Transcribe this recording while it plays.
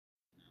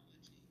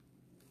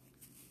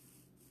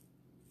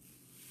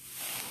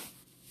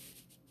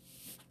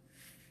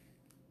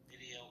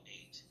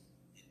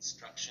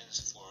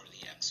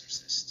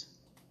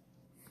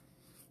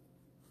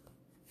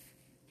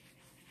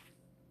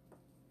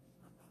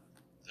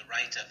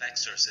rite of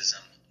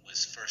exorcism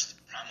was first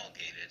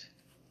promulgated,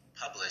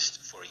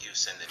 published for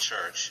use in the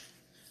Church,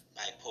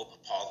 by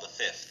Pope Paul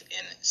V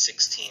in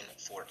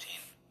 1614.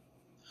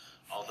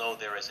 Although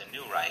there is a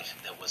new rite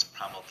that was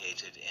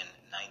promulgated in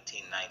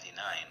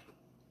 1999,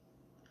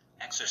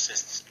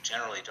 exorcists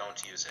generally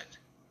don't use it.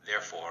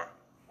 Therefore,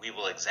 we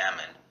will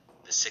examine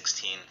the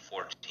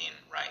 1614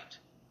 rite.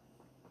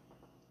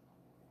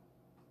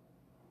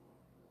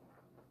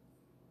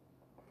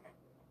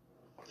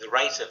 The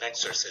rite of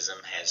exorcism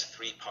has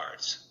three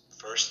parts.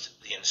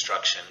 First, the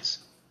instructions.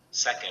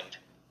 Second,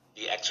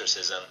 the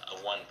exorcism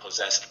of one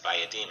possessed by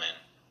a demon.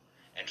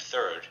 And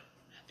third,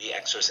 the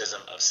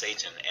exorcism of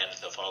Satan and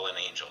the fallen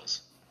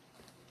angels.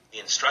 The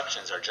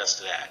instructions are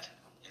just that,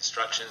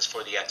 instructions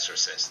for the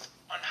exorcist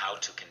on how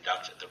to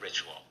conduct the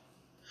ritual.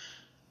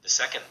 The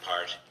second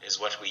part is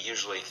what we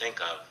usually think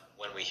of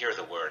when we hear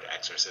the word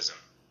exorcism.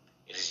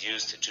 It is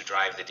used to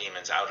drive the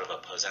demons out of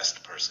a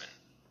possessed person.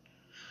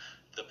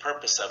 The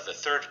purpose of the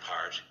third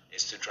part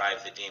is to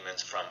drive the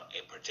demons from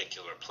a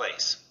particular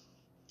place.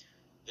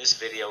 This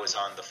video is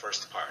on the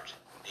first part,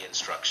 the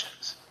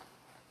instructions.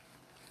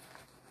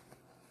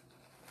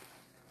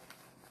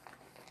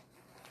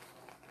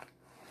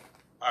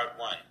 Part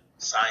 1.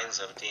 Signs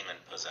of demon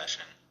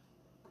possession.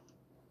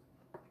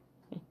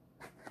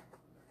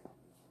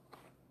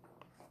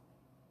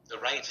 The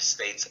rite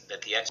states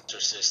that the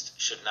exorcist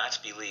should not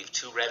believe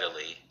too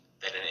readily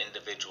that an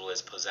individual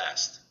is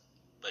possessed,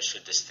 but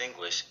should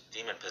distinguish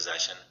demon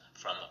possession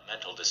from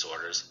mental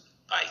disorders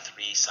by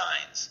three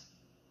signs.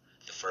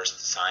 The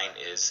first sign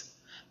is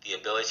the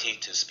ability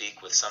to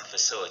speak with some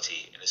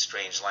facility in a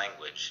strange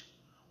language,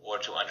 or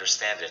to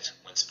understand it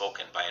when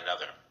spoken by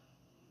another.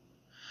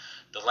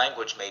 The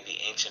language may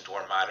be ancient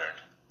or modern,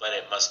 but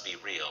it must be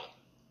real.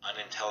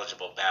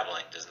 Unintelligible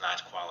babbling does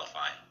not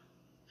qualify.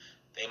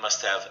 They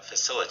must have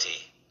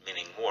facility,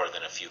 meaning more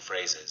than a few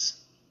phrases.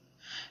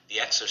 The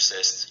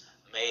exorcist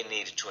may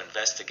need to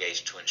investigate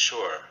to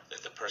ensure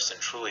that the person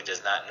truly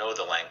does not know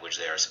the language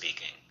they are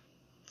speaking.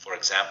 For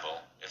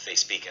example, if they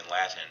speak in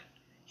Latin,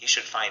 he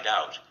should find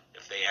out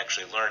if they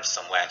actually learned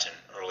some Latin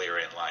earlier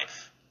in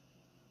life.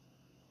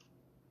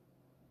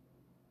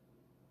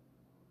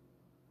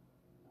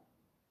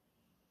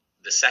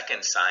 The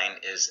second sign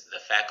is the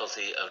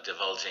faculty of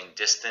divulging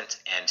distant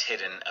and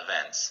hidden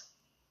events.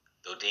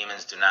 Though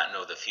demons do not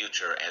know the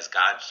future as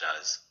God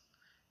does,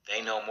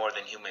 they know more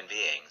than human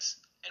beings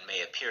and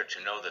may appear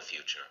to know the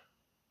future.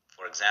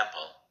 For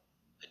example,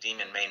 a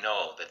demon may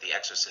know that the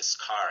exorcist's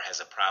car has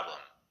a problem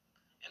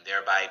and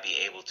thereby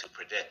be able to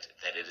predict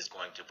that it is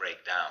going to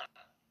break down.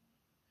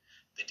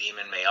 The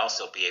demon may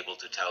also be able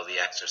to tell the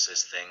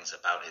exorcist things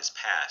about his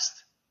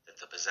past that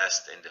the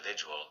possessed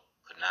individual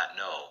could not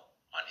know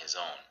on his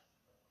own.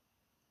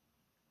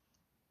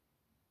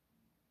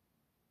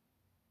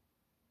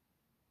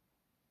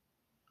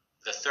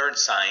 The third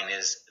sign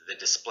is the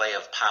display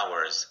of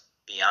powers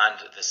beyond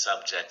the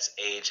subject's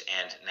age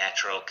and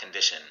natural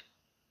condition.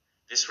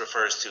 This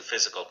refers to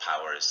physical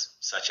powers,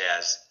 such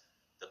as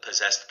the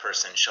possessed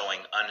person showing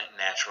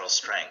unnatural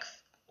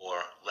strength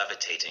or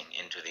levitating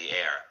into the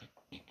air.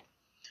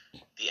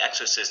 The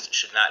exorcist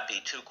should not be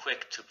too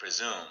quick to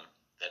presume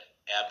that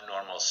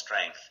abnormal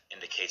strength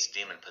indicates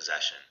demon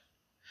possession,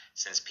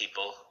 since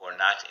people who are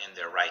not in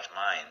their right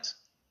minds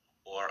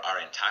or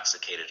are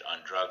intoxicated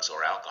on drugs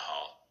or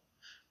alcohol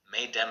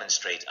may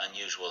demonstrate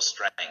unusual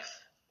strength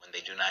when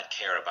they do not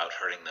care about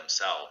hurting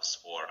themselves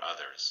or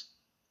others.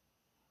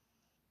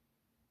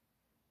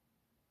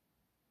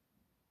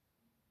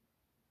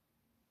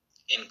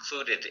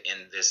 Included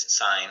in this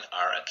sign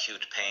are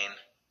acute pain,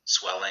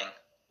 swelling,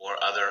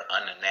 or other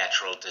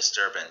unnatural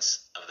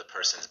disturbance of the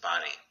person's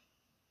body.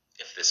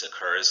 If this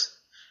occurs,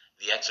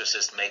 the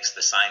exorcist makes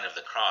the sign of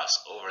the cross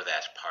over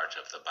that part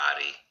of the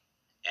body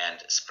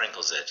and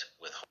sprinkles it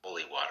with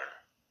holy water.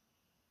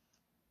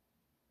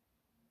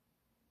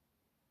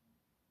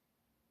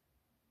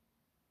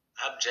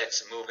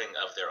 Objects moving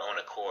of their own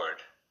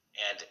accord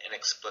and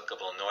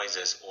inexplicable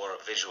noises or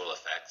visual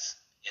effects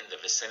in the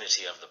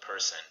vicinity of the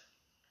person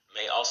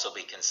may also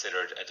be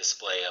considered a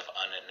display of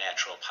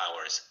unnatural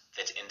powers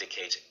that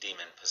indicate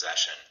demon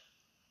possession.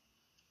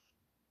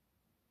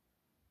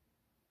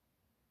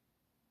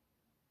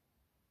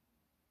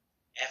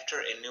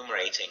 After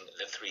enumerating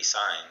the three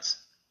signs,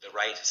 the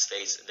rite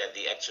states that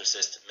the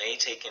exorcist may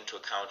take into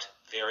account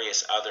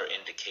various other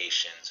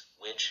indications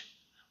which,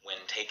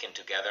 when taken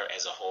together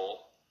as a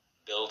whole,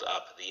 build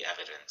up the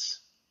evidence.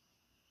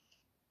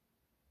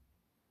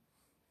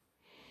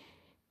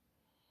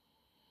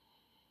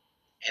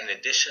 An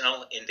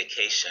additional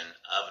indication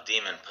of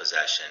demon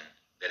possession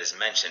that is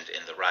mentioned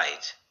in the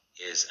rite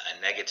is a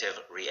negative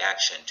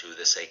reaction to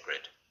the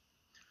sacred.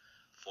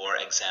 For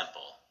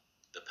example,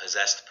 the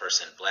possessed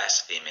person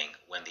blaspheming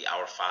when the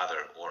Our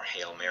Father or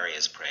Hail Mary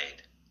is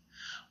prayed,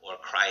 or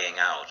crying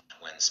out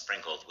when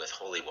sprinkled with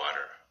holy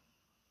water.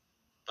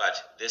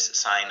 But this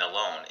sign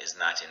alone is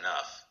not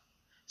enough,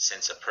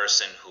 since a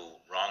person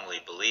who wrongly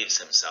believes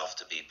himself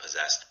to be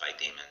possessed by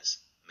demons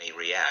may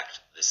react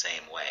the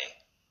same way.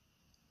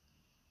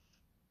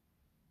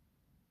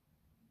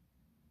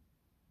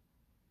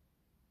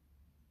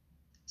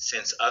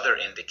 Since other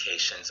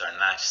indications are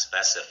not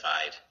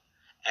specified,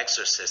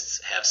 exorcists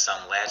have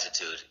some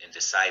latitude in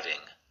deciding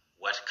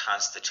what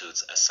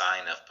constitutes a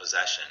sign of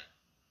possession.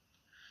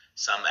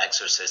 Some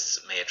exorcists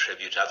may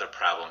attribute other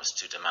problems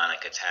to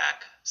demonic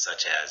attack,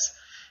 such as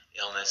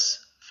illness,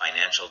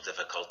 financial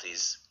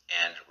difficulties,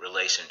 and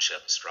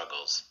relationship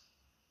struggles.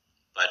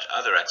 But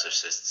other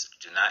exorcists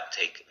do not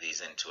take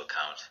these into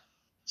account,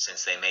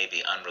 since they may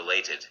be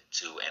unrelated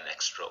to an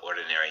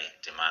extraordinary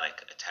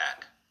demonic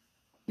attack.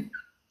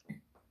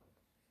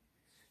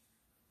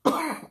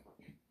 In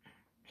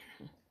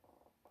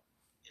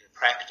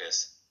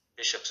practice,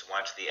 bishops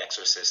want the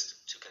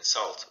exorcist to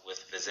consult with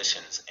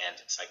physicians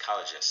and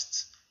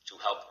psychologists to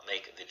help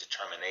make the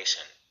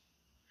determination.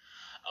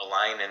 A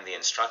line in the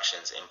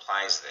instructions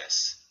implies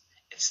this.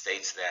 It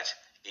states that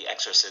the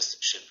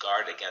exorcist should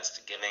guard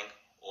against giving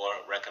or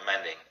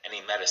recommending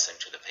any medicine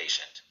to the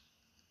patient,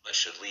 but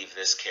should leave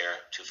this care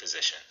to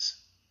physicians.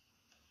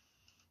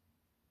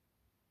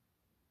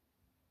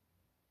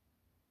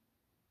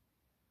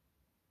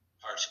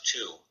 Part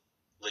 2.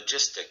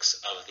 Logistics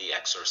of the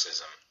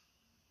exorcism.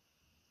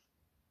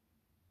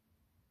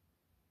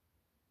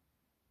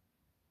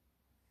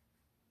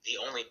 The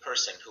only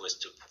person who is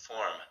to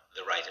perform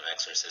the rite of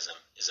exorcism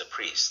is a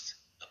priest,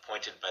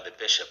 appointed by the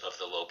bishop of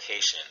the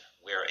location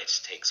where it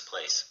takes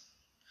place.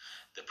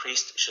 The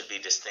priest should be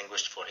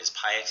distinguished for his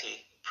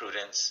piety,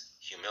 prudence,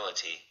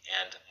 humility,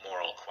 and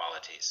moral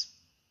qualities.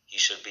 He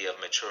should be of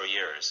mature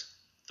years,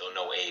 though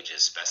no age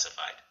is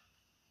specified.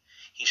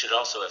 He should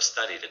also have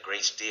studied a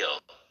great deal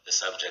the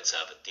subjects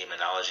of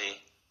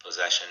demonology,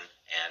 possession,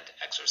 and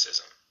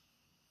exorcism.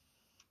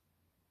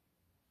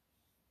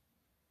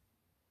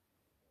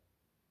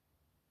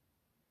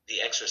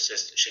 The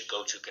exorcist should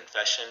go to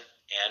confession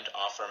and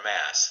offer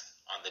Mass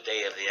on the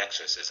day of the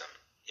exorcism,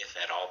 if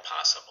at all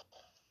possible.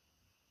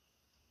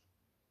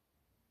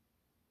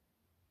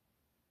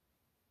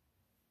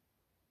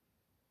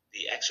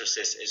 The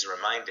exorcist is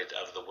reminded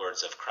of the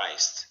words of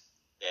Christ,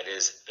 that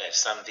is, that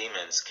some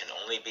demons can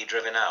only be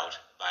driven out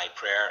by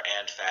prayer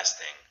and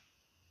fasting.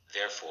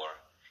 Therefore,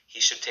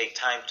 he should take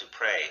time to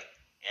pray,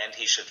 and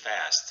he should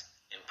fast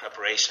in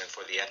preparation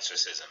for the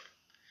exorcism,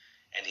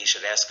 and he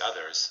should ask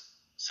others,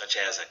 such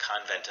as a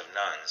convent of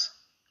nuns,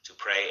 to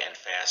pray and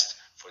fast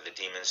for the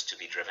demons to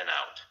be driven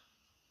out.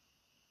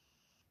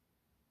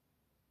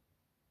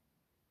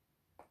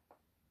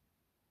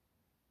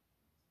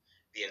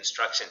 The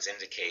instructions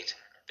indicate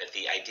that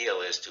the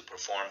ideal is to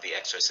perform the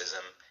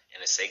exorcism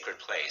in a sacred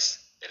place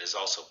that is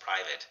also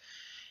private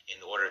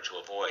in order to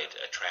avoid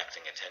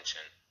attracting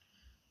attention.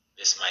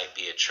 This might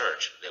be a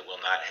church that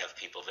will not have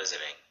people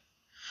visiting,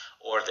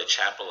 or the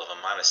chapel of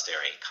a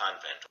monastery,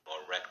 convent,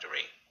 or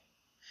rectory.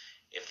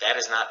 If that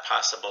is not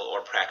possible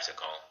or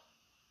practical,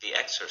 the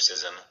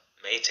exorcism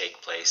may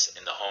take place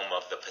in the home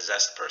of the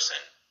possessed person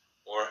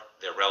or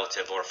their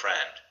relative or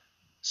friend,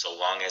 so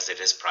long as it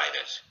is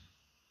private.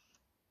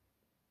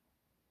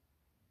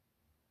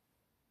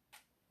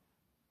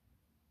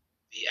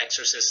 The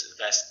exorcist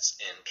vests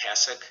in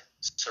cassock,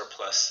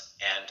 surplice,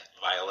 and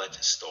violet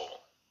stole.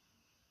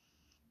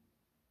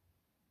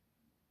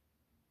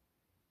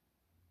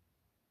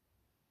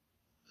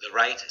 The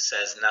rite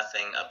says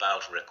nothing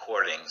about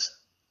recordings,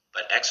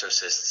 but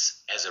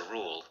exorcists, as a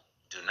rule,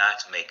 do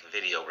not make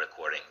video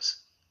recordings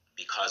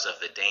because of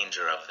the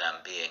danger of them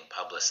being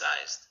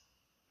publicized.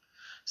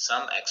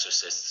 Some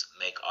exorcists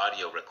make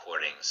audio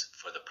recordings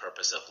for the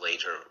purpose of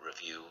later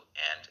review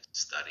and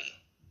study.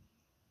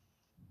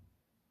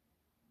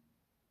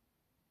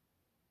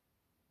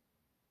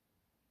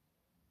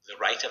 The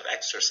rite of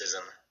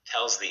exorcism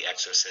tells the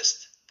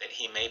exorcist that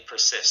he may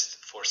persist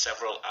for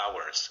several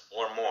hours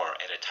or more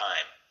at a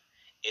time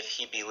if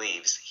he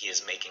believes he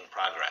is making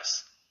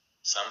progress.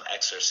 Some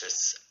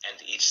exorcists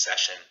end each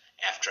session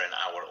after an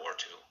hour or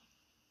two.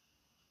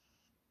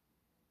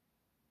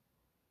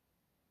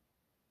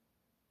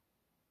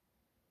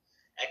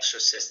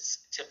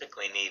 Exorcists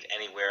typically need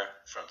anywhere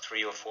from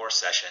 3 or 4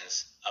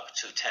 sessions up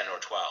to 10 or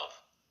 12.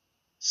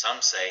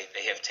 Some say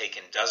they have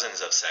taken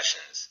dozens of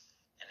sessions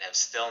and have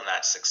still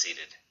not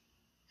succeeded.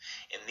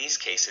 In these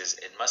cases,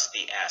 it must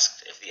be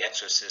asked if the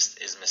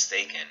exorcist is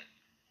mistaken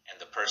and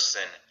the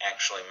person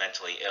actually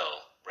mentally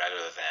ill rather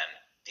than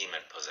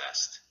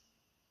demon-possessed.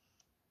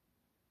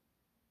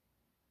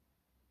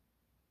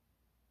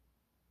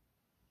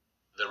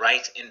 The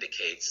rite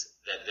indicates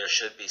that there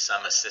should be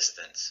some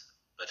assistants,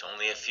 but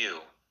only a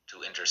few,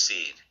 to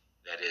intercede,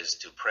 that is,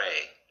 to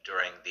pray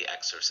during the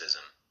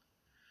exorcism.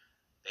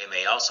 They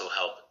may also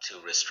help to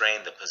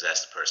restrain the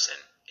possessed person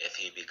if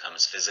he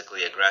becomes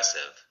physically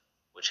aggressive,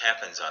 which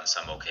happens on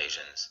some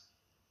occasions.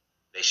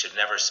 They should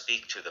never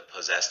speak to the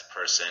possessed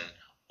person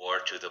or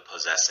to the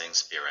possessing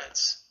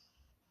spirits.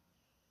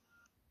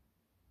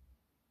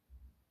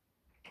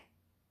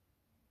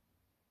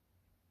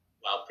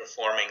 While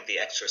performing the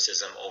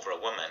exorcism over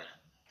a woman,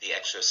 the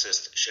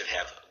exorcist should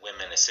have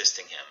women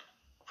assisting him,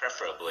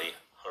 preferably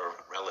her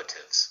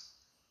relatives.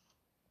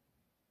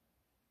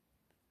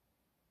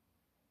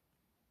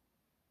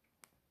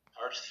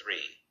 Part 3.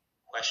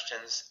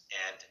 Questions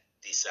and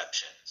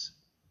Deceptions.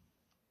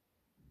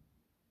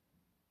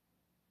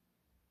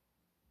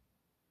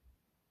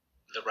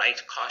 The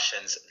rite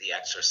cautions the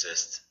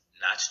exorcist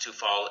not to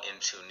fall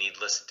into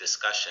needless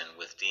discussion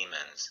with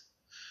demons,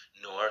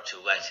 nor to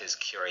let his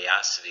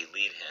curiosity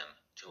lead him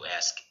to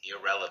ask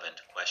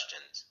irrelevant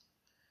questions.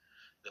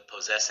 The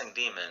possessing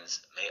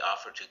demons may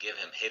offer to give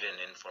him hidden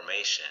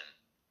information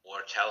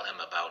or tell him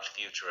about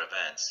future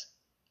events,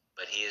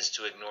 but he is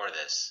to ignore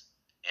this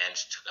and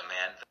to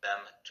command them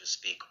to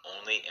speak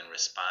only in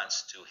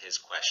response to his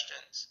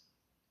questions.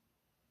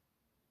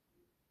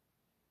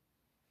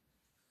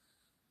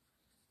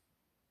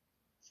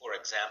 For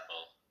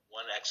example,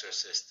 one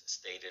exorcist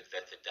stated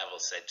that the devil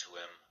said to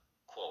him,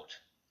 quote,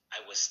 "I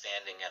was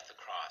standing at the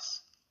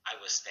cross. I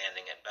was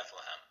standing at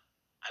Bethlehem.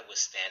 I was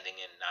standing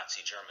in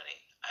Nazi Germany.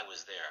 I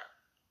was there.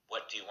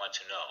 What do you want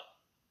to know?"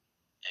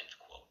 End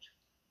quote.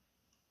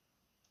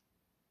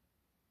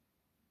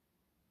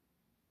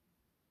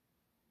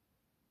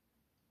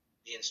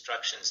 The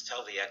instructions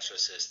tell the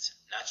exorcist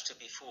not to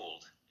be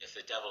fooled if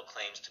the devil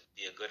claims to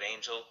be a good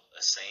angel,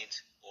 a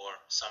saint, or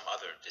some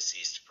other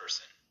deceased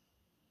person.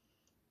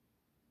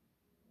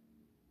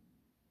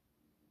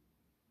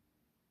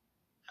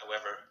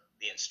 However,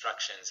 the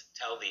instructions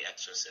tell the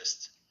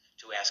exorcist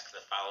to ask the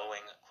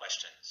following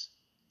questions: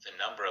 the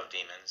number of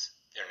demons,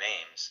 their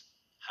names,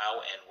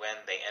 how and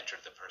when they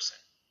entered the person.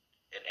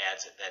 It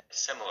adds that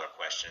similar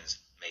questions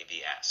may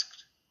be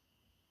asked.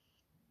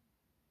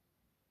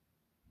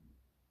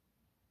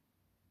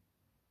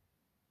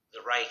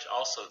 The rite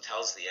also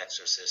tells the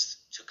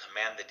exorcist to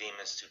command the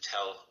demons to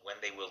tell when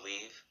they will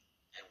leave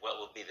and what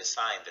will be the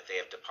sign that they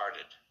have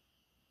departed.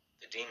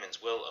 The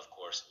demons will, of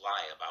course,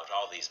 lie about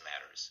all these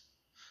matters,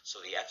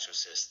 so the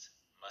exorcist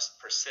must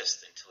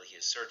persist until he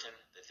is certain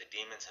that the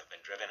demons have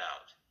been driven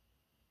out.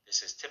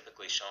 This is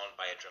typically shown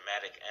by a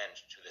dramatic end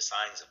to the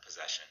signs of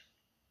possession,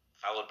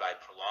 followed by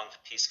prolonged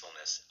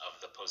peacefulness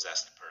of the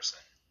possessed person.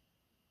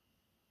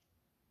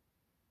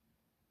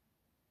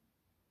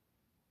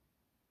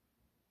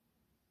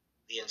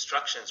 The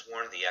instructions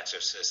warn the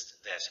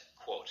exorcist that,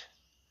 quote,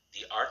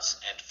 "The arts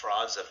and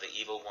frauds of the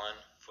evil one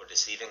for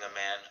deceiving a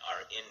man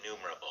are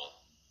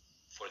innumerable.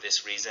 For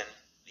this reason,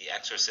 the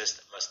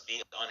exorcist must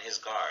be on his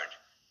guard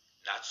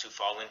not to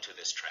fall into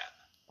this trap."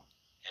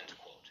 End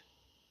quote.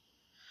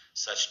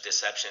 Such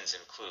deceptions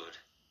include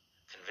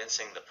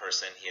convincing the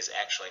person he is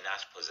actually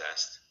not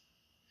possessed,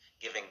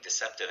 giving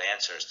deceptive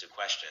answers to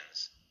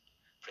questions,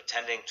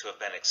 pretending to have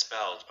been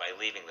expelled by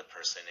leaving the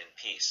person in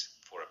peace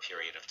for a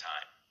period of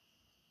time.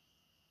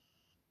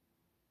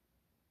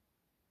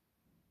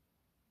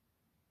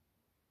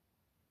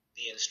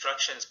 The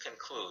instructions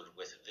conclude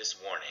with this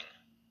warning,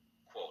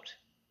 quote,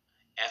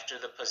 "After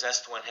the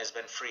possessed one has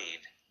been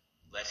freed,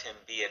 let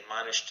him be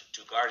admonished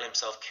to guard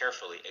himself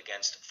carefully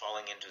against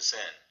falling into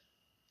sin,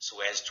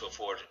 so as to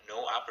afford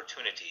no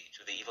opportunity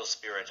to the evil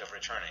spirit of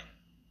returning,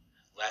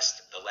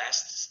 lest the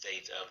last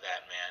state of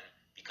that man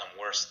become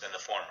worse than the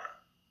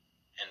former."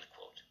 End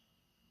quote.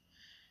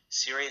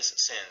 Serious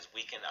sins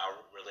weaken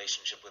our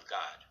relationship with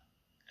God,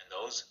 and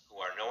those who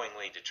are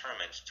knowingly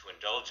determined to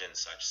indulge in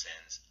such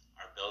sins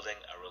are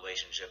building a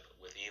relationship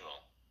with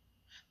evil.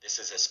 This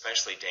is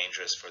especially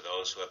dangerous for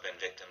those who have been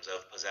victims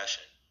of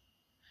possession.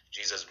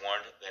 Jesus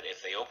warned that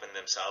if they open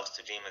themselves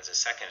to demons a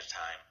second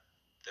time,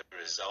 the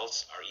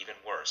results are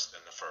even worse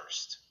than the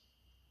first.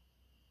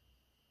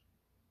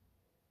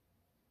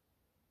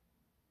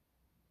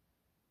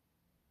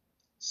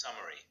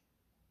 Summary.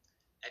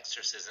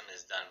 Exorcism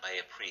is done by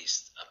a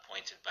priest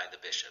appointed by the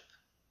bishop.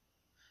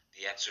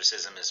 The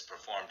exorcism is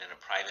performed in a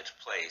private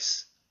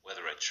place,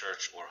 whether at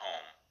church or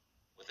home,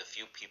 with a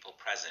few people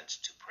present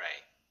to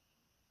pray.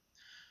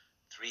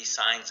 3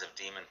 signs of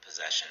demon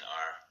possession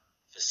are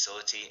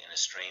facility in a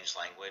strange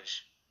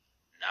language,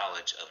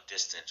 knowledge of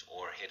distant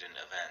or hidden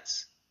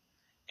events,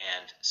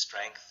 and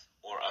strength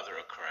or other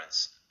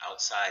occurrence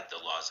outside the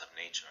laws of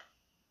nature.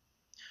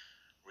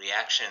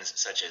 Reactions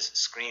such as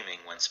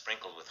screaming when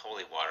sprinkled with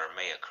holy water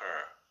may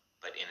occur,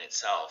 but in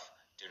itself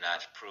do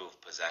not prove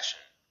possession.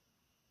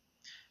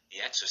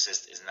 The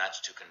exorcist is not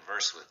to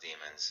converse with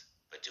demons,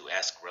 but to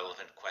ask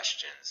relevant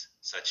questions,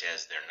 such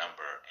as their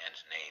number and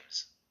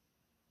names.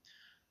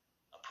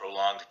 A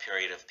prolonged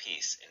period of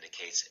peace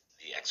indicates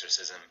the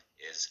exorcism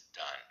is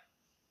done.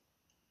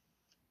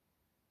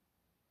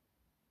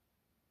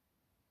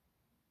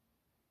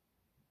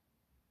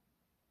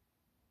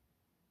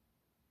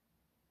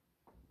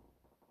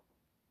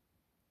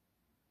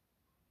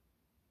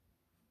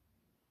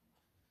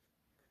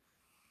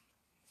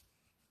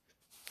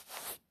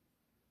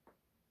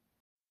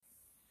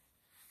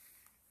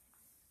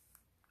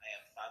 I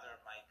am Father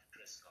Mike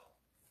Driscoll,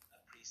 a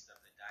priest of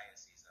the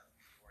Diocese of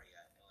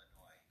Peoria,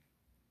 Illinois,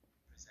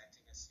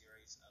 presenting a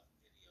series of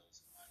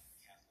videos on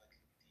Catholic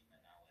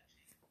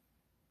demonology.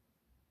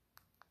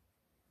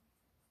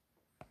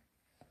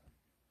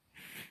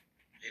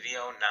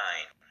 Video 9,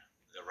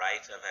 The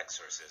Rite of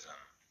Exorcism.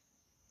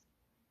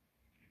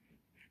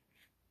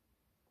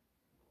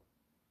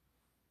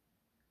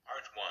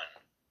 Part 1,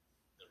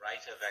 The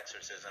Rite of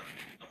Exorcism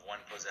of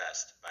one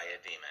possessed by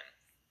a demon.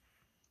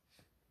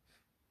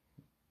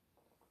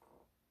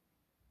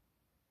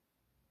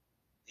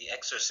 The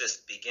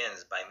exorcist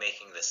begins by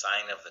making the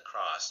sign of the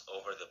cross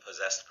over the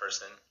possessed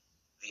person,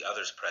 the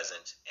others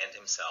present, and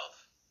himself.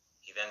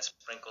 He then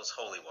sprinkles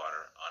holy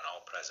water on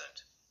all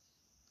present.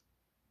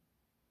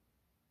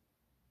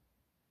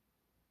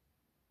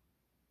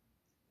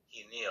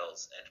 He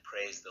kneels and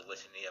prays the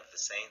Litany of the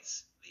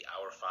Saints, the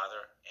Our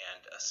Father,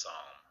 and a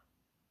psalm.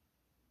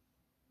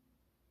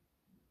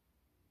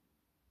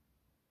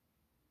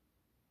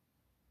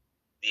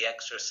 The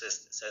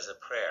exorcist says a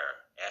prayer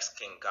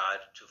asking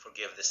God to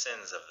forgive the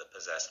sins of the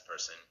possessed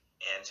person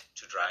and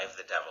to drive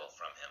the devil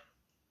from him.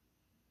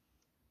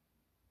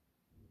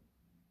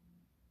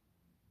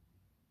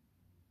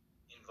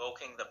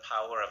 Invoking the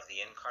power of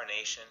the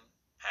incarnation,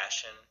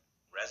 passion,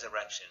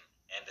 resurrection,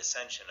 and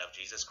ascension of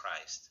Jesus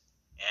Christ,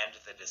 and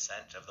the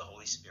descent of the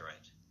Holy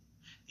Spirit,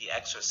 the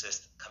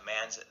exorcist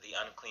commands the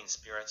unclean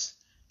spirits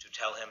to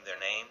tell him their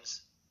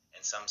names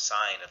and some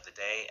sign of the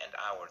day and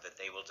hour that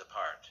they will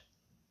depart.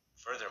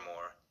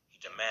 Furthermore, he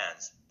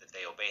demands that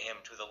they obey him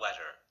to the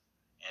letter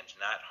and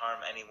not harm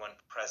anyone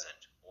present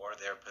or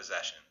their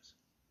possessions.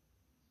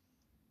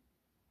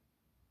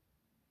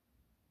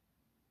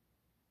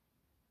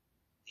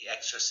 The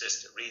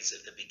exorcist reads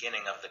at the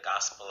beginning of the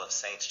Gospel of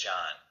St.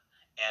 John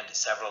and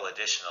several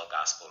additional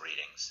Gospel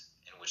readings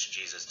in which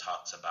Jesus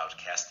talks about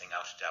casting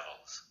out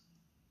devils.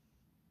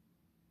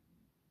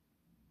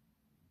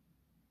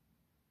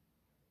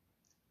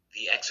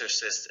 The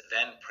exorcist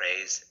then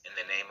prays in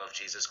the name of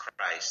Jesus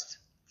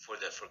Christ for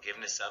the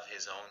forgiveness of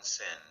his own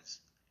sins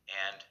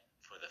and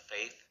for the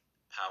faith,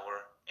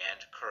 power, and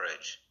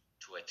courage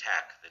to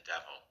attack the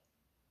devil.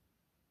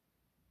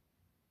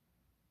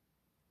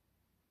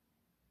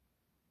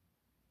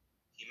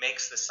 He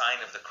makes the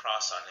sign of the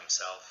cross on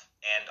himself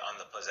and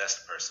on the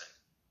possessed person.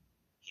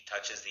 He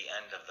touches the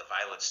end of the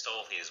violet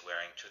stole he is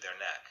wearing to their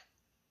neck,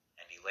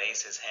 and he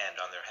lays his hand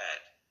on their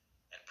head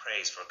and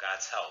prays for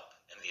God's help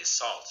in the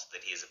assault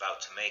that he is about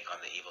to make on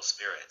the evil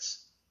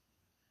spirits.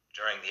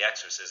 During the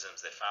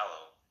exorcisms that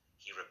follow,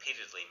 he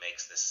repeatedly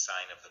makes this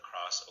sign of the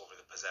cross over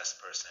the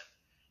possessed person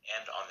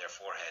and on their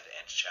forehead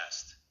and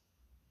chest.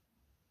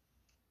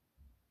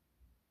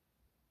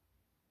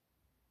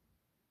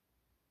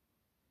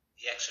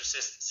 The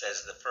exorcist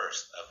says the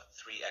first of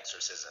 3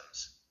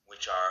 exorcisms,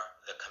 which are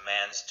the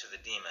commands to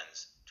the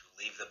demons to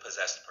leave the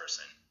possessed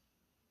person.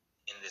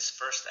 In this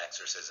first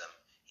exorcism,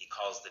 he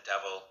calls the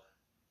devil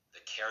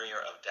the carrier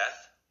of death,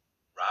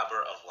 robber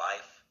of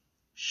life,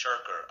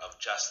 shirker of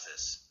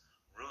justice,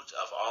 root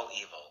of all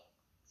evil,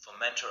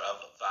 fomenter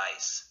of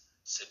vice,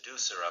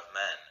 seducer of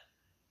men,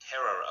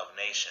 terror of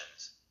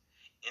nations,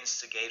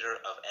 instigator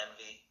of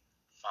envy,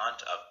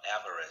 font of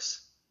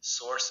avarice,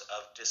 source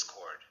of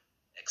discord,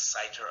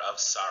 exciter of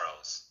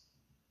sorrows.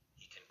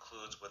 He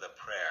concludes with a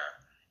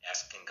prayer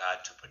asking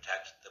God to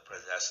protect the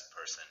possessed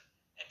person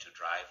and to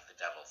drive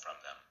the devil from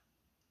them.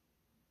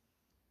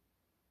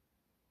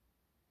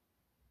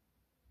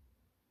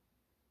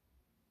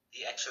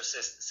 The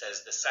exorcist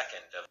says the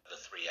second of the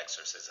 3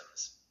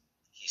 exorcisms.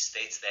 He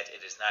states that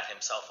it is not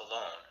himself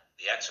alone,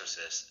 the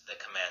exorcist,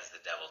 that commands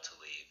the devil to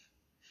leave.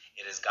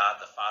 It is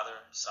God the Father,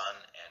 Son,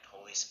 and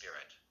Holy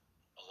Spirit,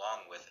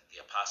 along with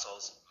the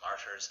apostles,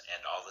 martyrs,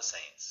 and all the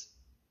saints.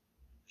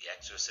 The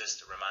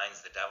exorcist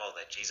reminds the devil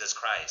that Jesus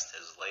Christ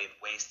has laid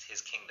waste his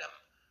kingdom,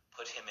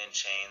 put him in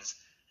chains,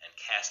 and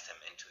cast him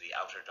into the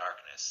outer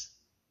darkness.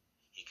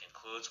 He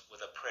concludes with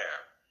a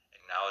prayer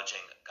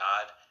acknowledging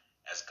God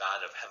as God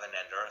of heaven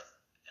and earth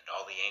and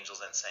all the angels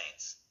and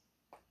saints,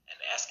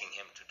 and asking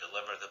him to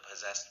deliver the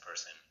possessed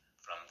person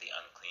from the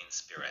unclean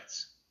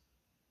spirits.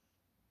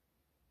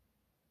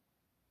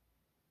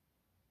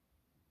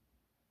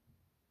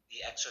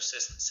 The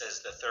exorcist says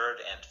the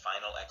third and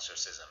final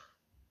exorcism.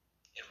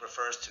 It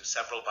refers to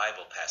several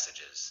Bible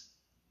passages: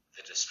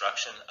 the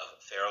destruction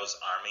of Pharaoh's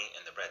army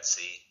in the Red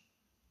Sea,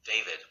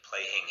 David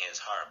playing his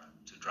harp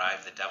to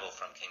drive the devil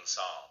from King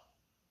Saul,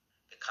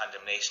 the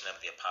condemnation of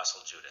the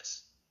apostle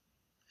Judas.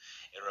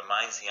 It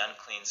reminds the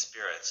unclean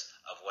spirits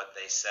of what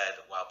they said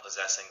while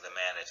possessing the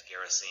man at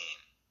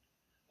Gerasene.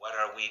 What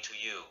are we to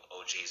you,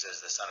 O Jesus,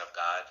 the Son of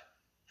God?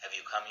 Have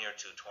you come here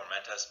to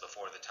torment us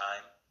before the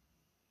time?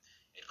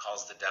 It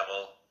calls the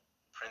devil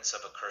prince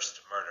of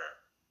accursed murder,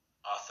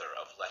 author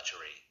of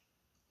lechery,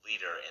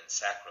 leader in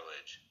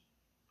sacrilege,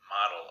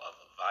 model of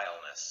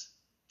vileness,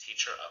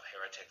 teacher of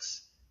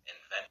heretics,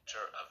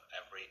 inventor of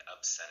every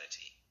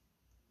obscenity.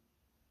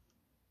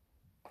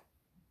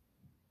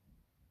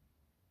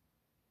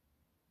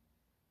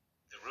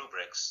 The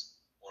rubrics,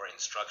 or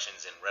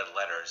instructions in red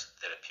letters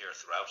that appear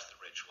throughout the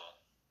ritual,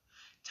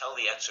 tell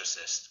the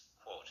exorcist,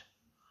 quote,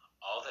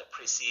 all that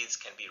precedes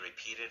can be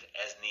repeated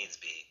as needs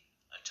be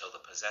until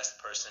the possessed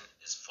person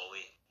is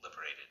fully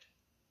liberated,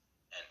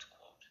 end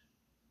quote.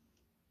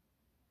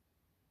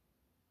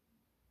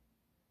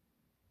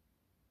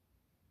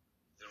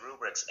 The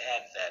rubrics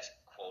add that,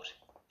 quote,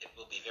 it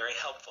will be very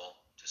helpful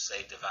to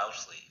say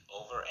devoutly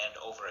over and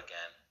over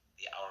again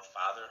the Our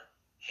Father,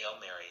 Hail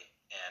Mary,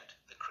 and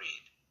the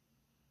Creed,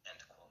 end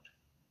quote.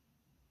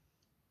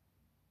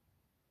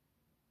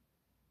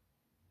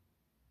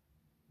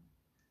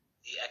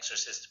 The The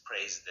exorcist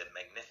prays the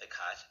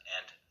Magnificat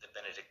and the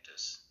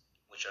Benedictus,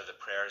 which are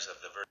the prayers of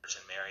the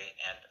Virgin Mary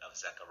and of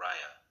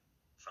Zechariah,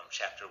 from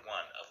chapter 1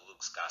 of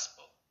Luke's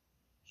Gospel.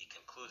 He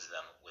concludes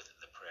them with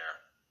the prayer,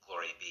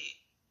 Glory be.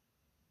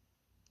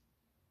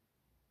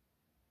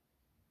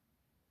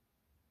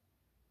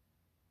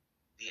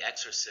 The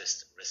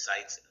exorcist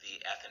recites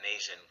the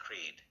Athanasian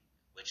Creed,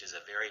 which is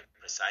a very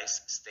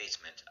precise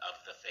statement of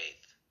the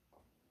faith.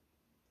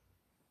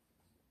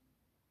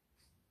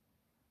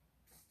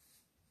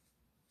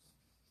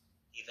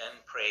 He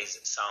then prays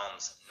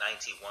Psalms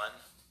 91,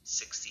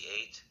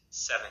 68,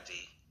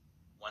 70,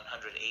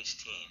 118,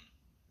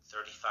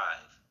 35,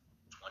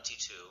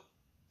 22,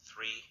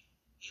 3,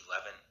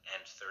 11,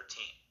 and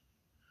 13.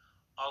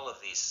 All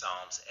of these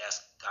psalms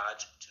ask God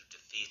to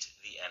defeat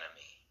the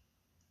enemy.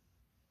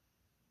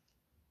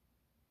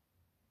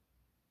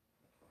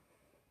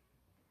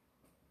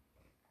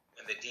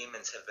 When the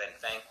demons have been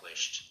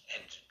vanquished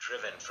and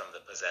driven from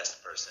the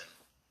possessed person,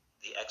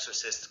 the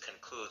exorcist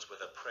concludes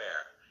with a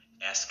prayer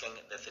asking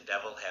that the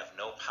devil have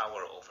no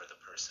power over the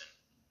person,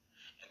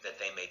 and that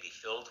they may be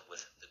filled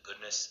with the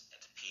goodness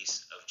and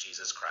peace of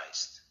Jesus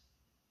Christ.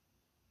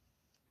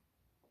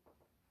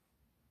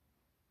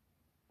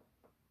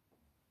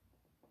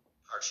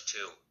 Part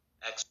 2.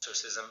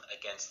 Exorcism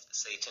against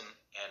Satan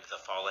and the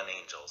fallen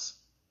angels.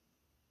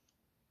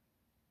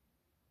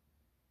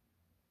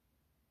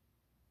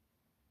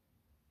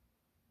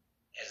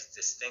 As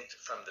distinct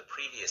from the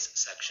previous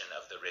section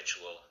of the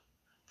ritual,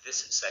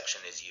 this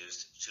section is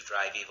used to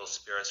drive evil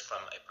spirits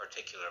from a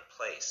particular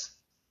place,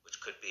 which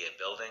could be a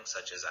building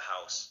such as a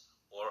house,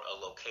 or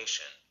a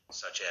location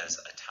such as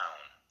a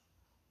town.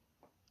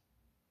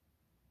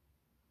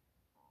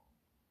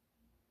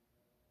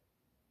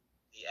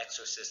 The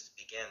exorcist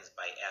begins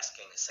by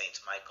asking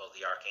Saint Michael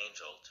the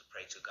Archangel to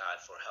pray to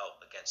God for help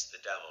against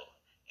the devil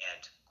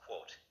and,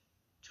 quote,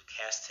 to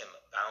cast him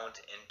bound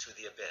into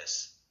the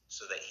abyss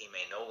so that he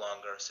may no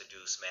longer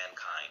seduce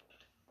mankind,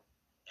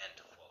 end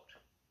quote.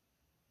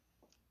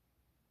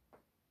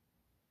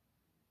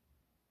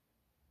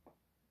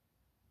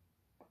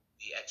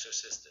 The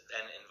exorcist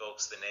then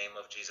invokes the name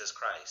of Jesus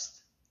Christ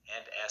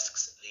and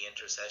asks the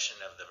intercession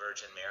of the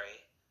Virgin Mary,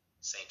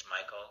 Saint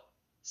Michael,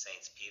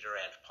 Saints Peter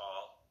and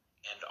Paul,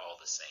 and all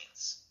the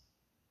saints.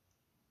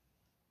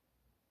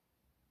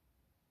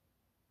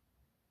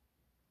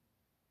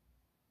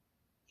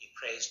 He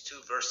prays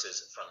 2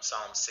 verses from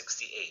Psalm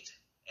 68,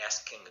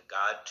 asking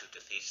God to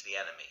defeat the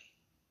enemy.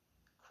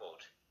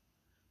 Quote,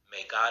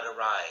 May God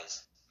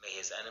arise, may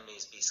his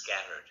enemies be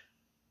scattered,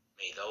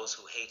 may those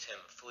who hate him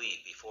flee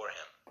before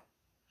him.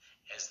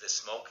 As the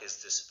smoke is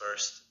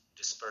dispersed,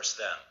 disperse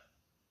them.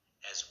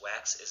 As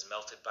wax is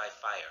melted by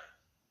fire,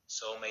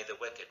 so may the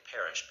wicked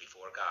perish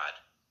before God.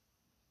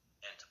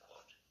 End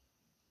quote.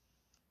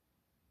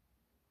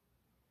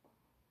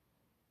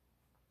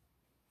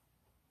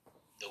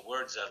 The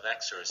words of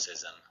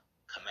exorcism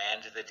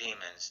command the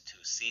demons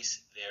to cease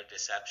their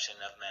deception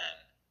of men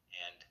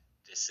and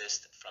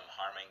desist from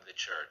harming the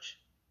church.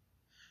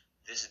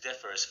 This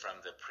differs from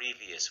the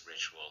previous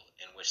ritual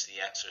in which the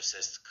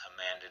exorcist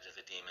commanded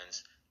the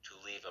demons to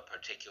leave a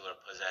particular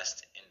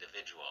possessed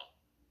individual.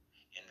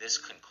 In this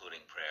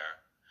concluding prayer,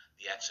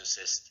 the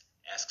exorcist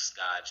asks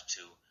God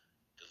to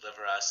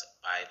deliver us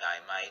by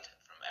thy might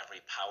from every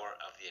power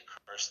of the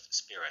accursed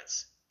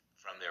spirits,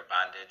 from their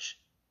bondage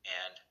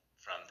and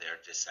from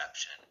their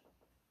deception.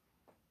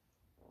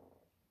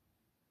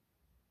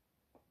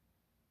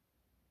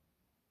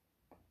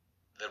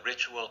 The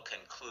ritual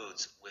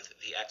concludes with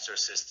the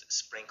exorcist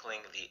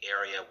sprinkling the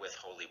area with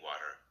holy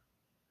water.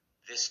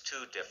 This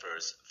too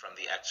differs from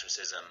the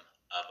exorcism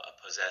of a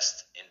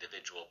possessed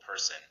individual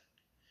person,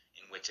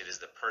 in which it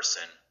is the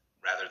person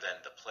rather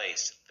than the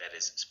place that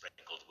is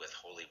sprinkled with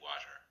holy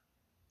water.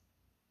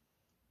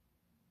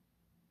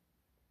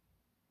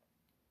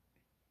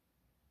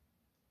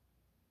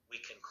 We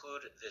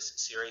conclude this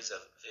series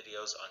of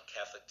videos on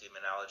Catholic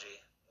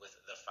demonology with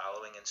the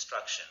following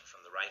instruction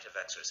from the rite of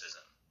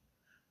exorcism,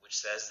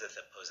 which says that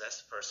the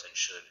possessed person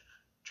should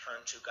turn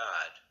to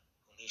God,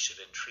 whom he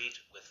should entreat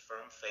with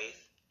firm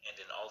faith and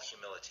in all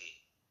humility,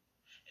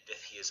 and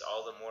if he is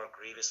all the more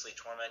grievously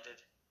tormented,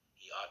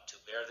 he ought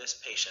to bear this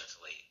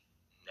patiently,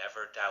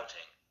 never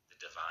doubting the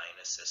divine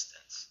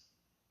assistance.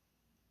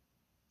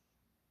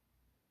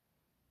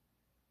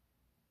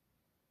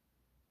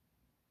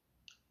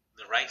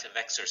 The rite of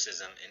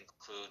exorcism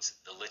includes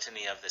the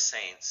Litany of the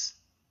Saints,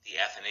 the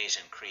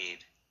Athanasian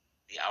Creed,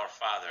 the Our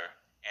Father,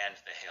 and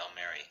the Hail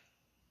Mary.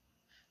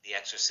 The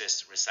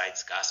exorcist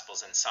recites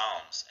Gospels and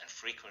Psalms and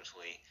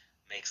frequently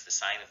makes the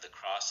sign of the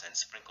cross and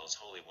sprinkles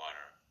holy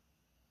water.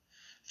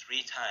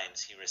 3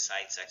 times he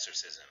recites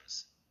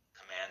exorcisms,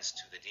 commands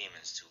to the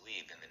demons to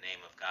leave in the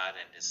name of God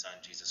and his Son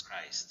Jesus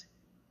Christ.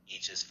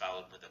 Each is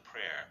followed with a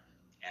prayer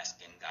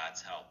asking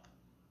God's help.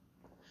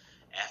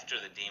 After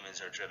the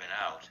demons are driven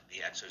out,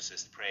 the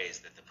exorcist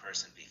prays that the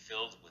person be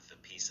filled with the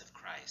peace of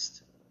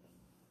Christ.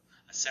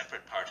 A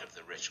separate part of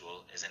the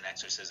ritual is an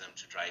exorcism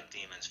to drive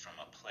demons from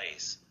a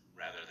place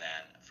rather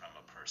than from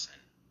a person.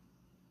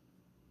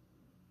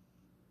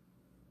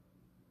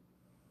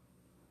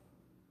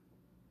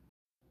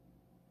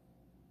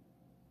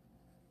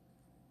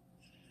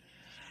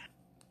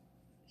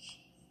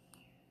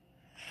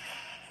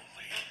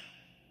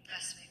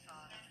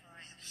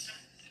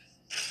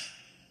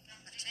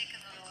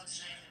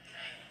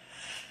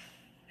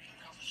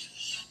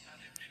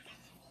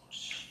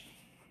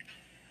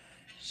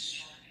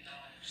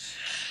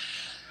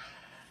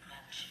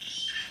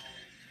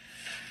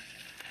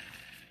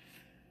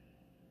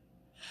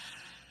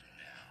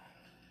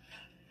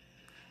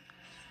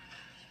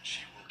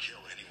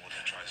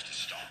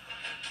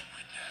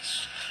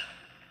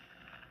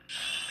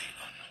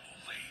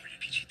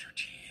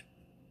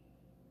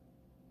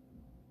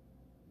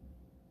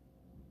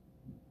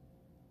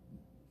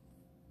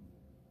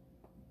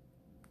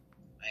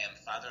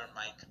 Father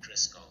Mike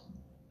Driscoll,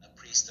 a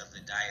priest of the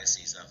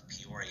Diocese of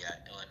Peoria,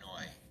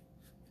 Illinois,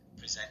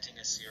 presenting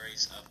a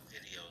series of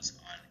videos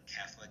on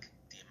Catholic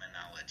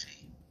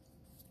demonology.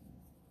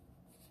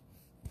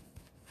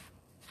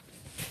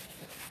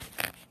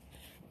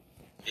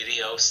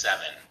 Video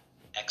 7,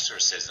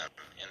 Exorcism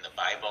in the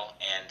Bible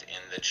and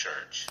in the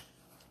Church.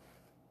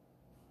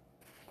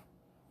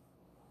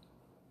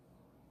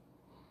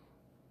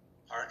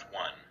 Part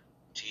 1,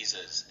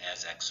 Jesus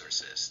as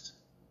Exorcist.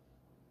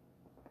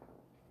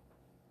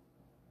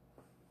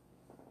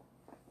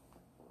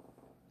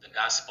 The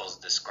Gospels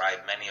describe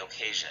many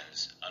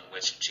occasions on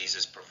which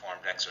Jesus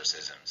performed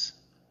exorcisms,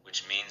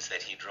 which means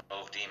that he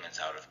drove demons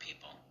out of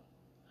people.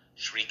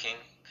 Shrieking,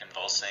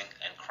 convulsing,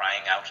 and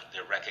crying out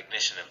their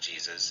recognition of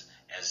Jesus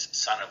as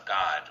Son of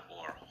God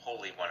or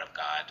Holy One of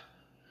God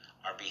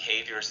are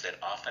behaviors that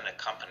often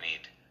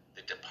accompanied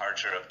the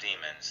departure of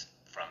demons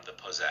from the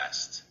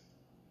possessed.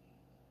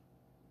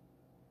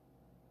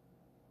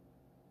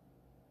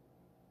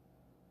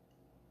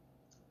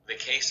 The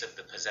case of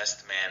the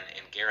possessed man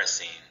in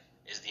Gerasene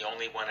is the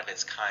only one of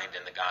its kind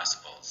in the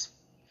Gospels.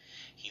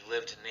 He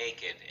lived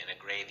naked in a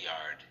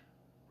graveyard,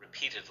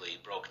 repeatedly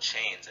broke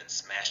chains and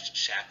smashed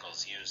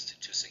shackles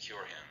used to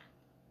secure him,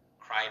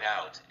 cried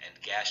out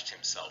and gashed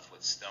himself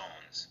with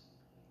stones.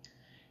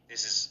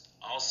 This is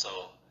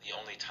also the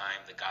only time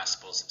the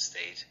Gospels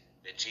state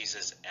that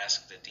Jesus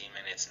asked the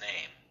demon its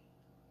name.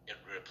 It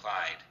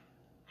replied,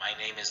 "My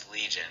name is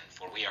Legion,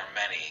 for we are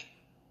many."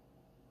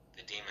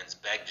 The demons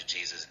begged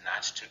Jesus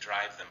not to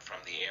drive them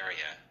from the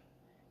area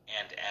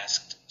and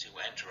asked to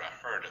enter a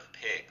herd of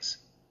pigs.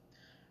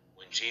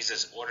 When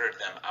Jesus ordered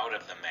them out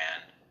of the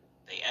man,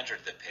 they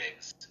entered the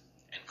pigs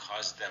and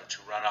caused them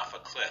to run off a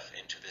cliff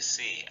into the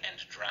sea and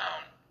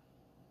drown.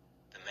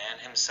 The man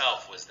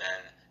himself was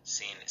then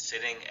seen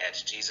sitting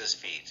at Jesus'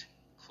 feet,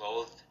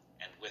 clothed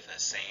and with a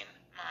sane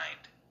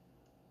mind.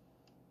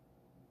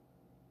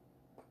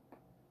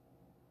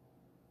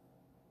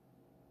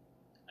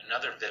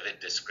 Another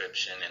vivid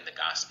description in the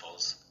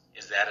Gospels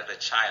is that of a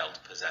child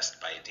possessed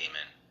by a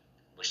demon,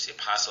 which the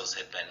apostles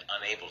had been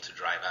unable to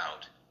drive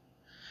out.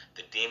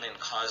 The demon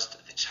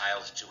caused the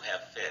child to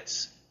have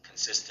fits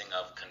consisting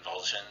of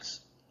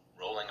convulsions,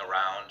 rolling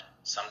around,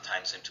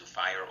 sometimes into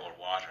fire or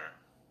water,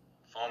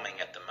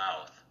 foaming at the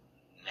mouth,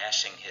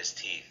 gnashing his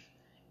teeth,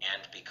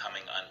 and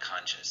becoming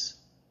unconscious.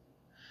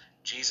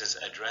 Jesus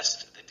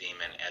addressed the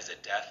demon as a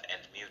deaf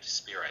and mute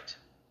spirit.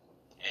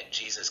 At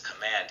Jesus'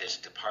 command it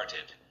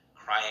departed,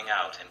 crying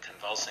out and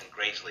convulsing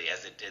greatly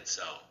as it did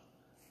so.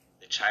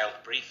 The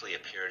child briefly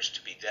appeared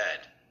to be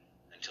dead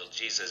until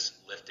Jesus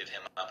lifted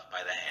him up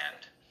by the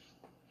hand.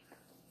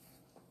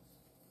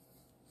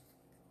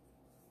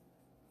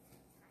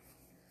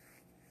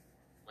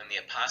 When the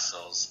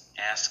apostles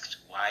asked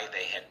why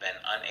they had been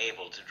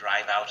unable to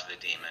drive out the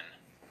demon,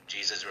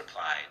 Jesus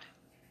replied,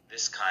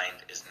 "This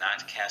kind is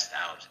not cast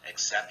out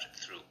except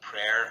through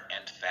prayer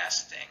and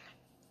fasting."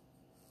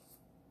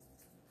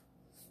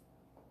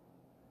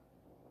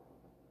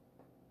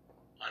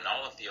 On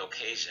all of the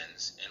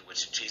occasions in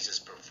which Jesus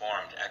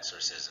performed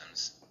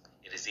exorcisms,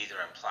 it is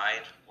either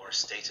implied or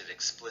stated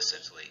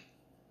explicitly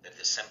that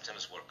the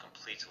symptoms were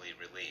completely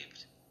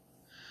relieved.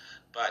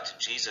 But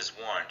Jesus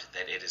warned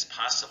that it is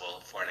possible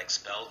for an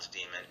expelled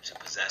demon to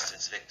possess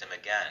its victim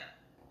again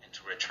and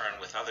to return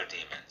with other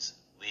demons,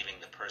 leaving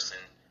the person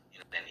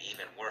in an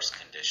even worse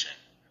condition.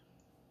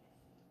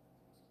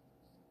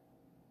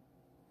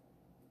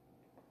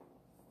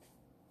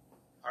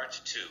 Part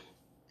 2.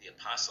 The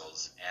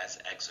Apostles as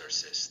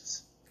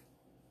Exorcists.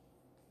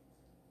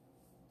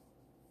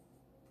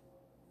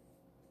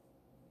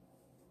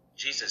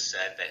 Jesus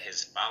said that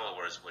his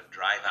followers would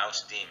drive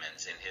out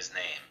demons in his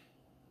name.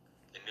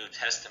 The New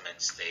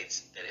Testament states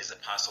that his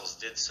apostles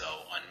did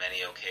so on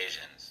many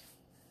occasions.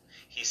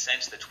 He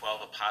sent the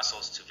 12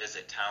 apostles to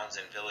visit towns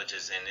and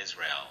villages in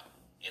Israel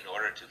in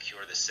order to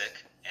cure the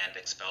sick and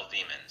expel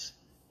demons,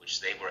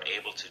 which they were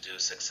able to do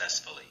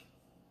successfully.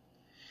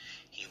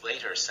 He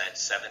later sent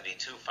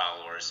 72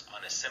 followers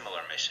on a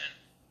similar mission,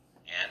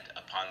 and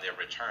upon their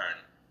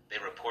return, they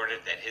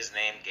reported that his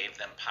name gave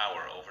them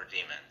power over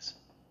demons.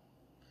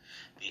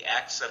 The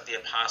Acts of the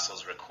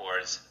Apostles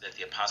records that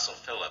the Apostle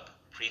Philip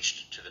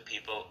preached to the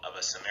people of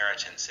a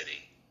Samaritan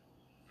city.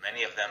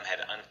 Many of them had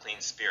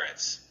unclean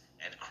spirits,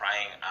 and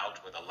crying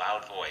out with a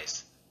loud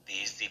voice,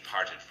 these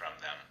departed from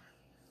them.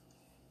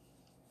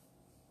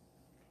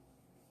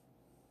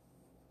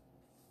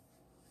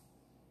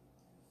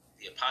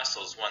 The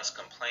apostles once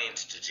complained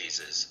to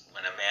Jesus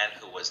when a man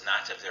who was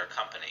not of their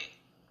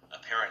company,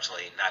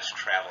 apparently not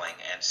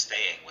traveling and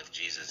staying with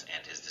Jesus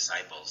and his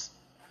disciples,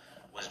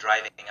 was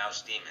driving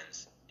out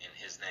demons in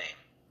his name.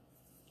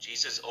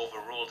 Jesus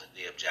overruled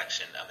the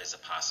objection of his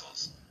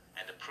apostles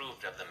and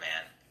approved of the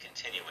man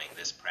continuing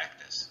this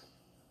practice.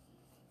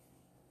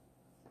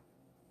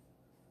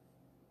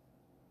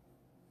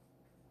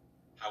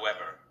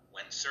 However,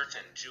 when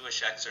certain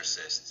Jewish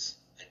exorcists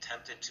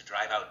attempted to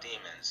drive out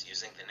demons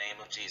using the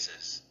name of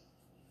Jesus,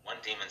 one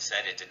demon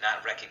said it did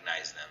not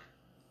recognize them,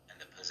 and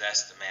the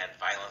possessed man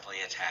violently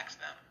attacked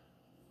them.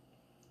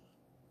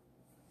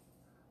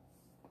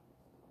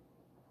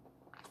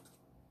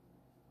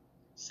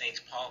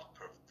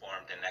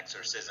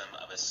 exorcism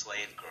of a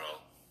slave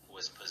girl who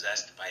was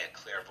possessed by a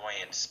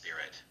clairvoyant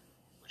spirit,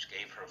 which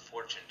gave her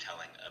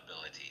fortune-telling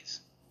abilities.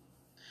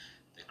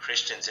 The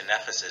Christians in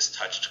Ephesus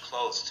touched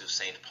clothes to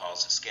St.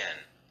 Paul's skin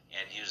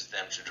and used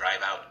them to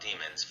drive out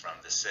demons from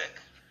the sick.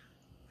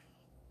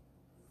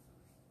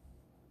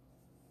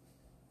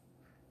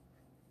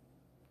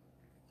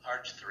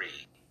 Part 3.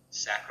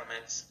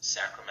 Sacraments,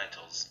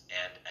 Sacramentals,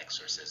 and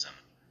Exorcism.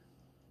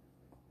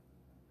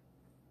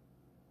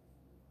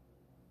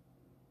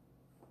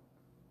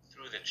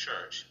 Through the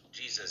Church,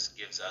 Jesus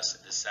gives us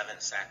the 7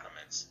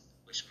 sacraments,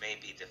 which may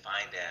be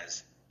defined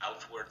as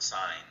outward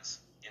signs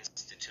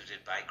instituted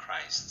by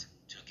Christ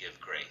to give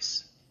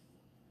grace.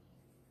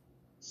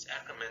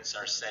 Sacraments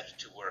are said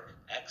to work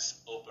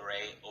ex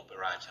opere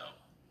operato,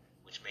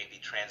 which may be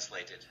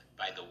translated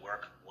by the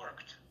work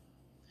worked.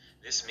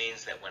 This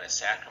means that when a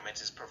sacrament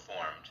is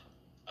performed,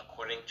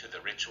 according to the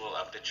ritual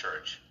of the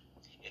Church,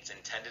 its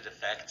intended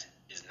effect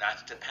is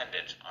not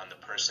dependent on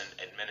the person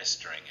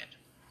administering it.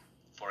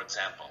 For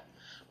example,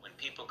 when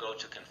people go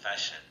to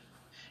confession,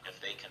 if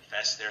they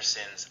confess their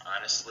sins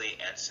honestly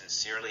and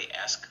sincerely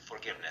ask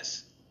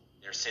forgiveness,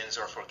 their sins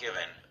are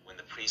forgiven when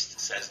the priest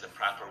says the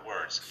proper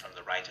words from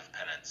the rite of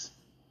penance.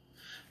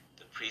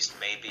 The priest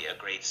may be a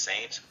great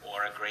saint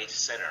or a great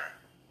sinner,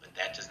 but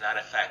that does not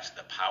affect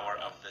the power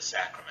of the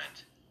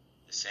sacrament.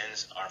 The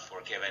sins are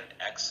forgiven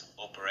ex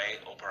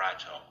opere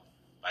operato,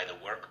 by the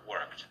work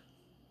worked,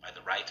 by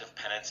the rite of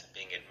penance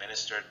being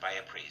administered by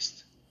a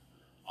priest.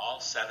 All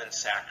 7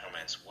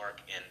 sacraments work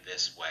in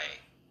this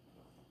way.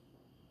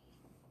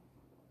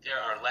 There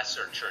are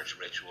lesser church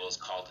rituals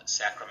called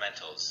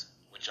sacramentals,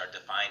 which are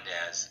defined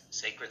as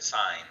sacred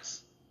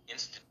signs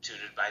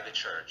instituted by the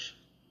Church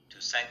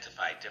to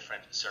sanctify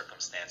different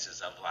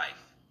circumstances of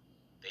life.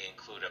 They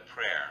include a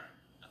prayer,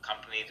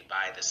 accompanied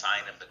by the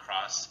sign of the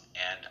cross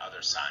and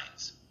other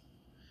signs.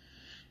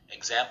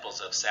 Examples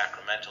of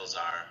sacramentals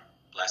are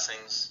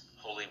blessings,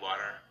 holy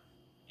water,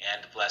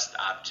 and blessed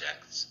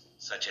objects,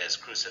 such as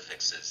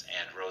crucifixes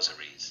and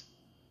rosaries.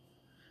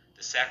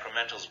 The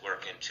sacramentals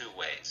work in 2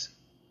 ways: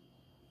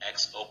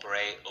 ex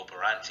opere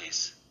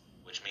operantis,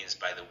 which means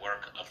by the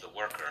work of the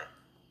worker,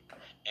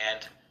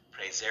 and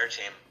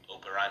praesertim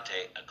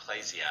operante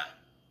ecclesia,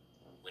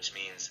 which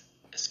means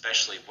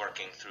especially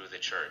working through the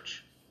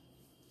Church.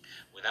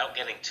 Without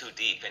getting too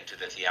deep into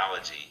the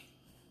theology,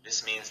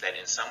 this means that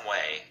in some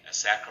way a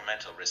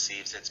sacramental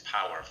receives its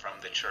power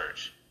from the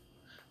Church,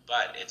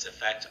 but its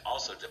effect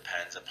also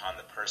depends upon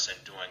the person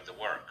doing the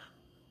work.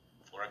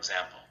 For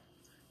example,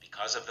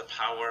 because of the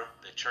power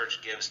the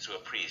Church gives to a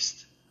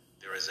priest,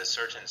 there is a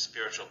certain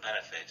spiritual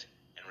benefit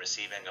in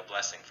receiving a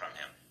blessing from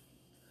him.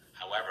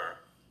 However,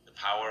 the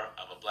power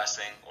of a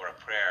blessing or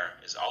a prayer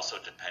is also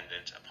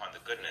dependent upon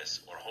the goodness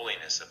or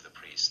holiness of the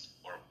priest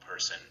or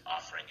person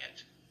offering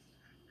it.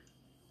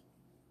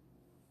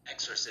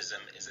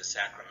 Exorcism is a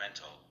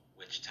sacramental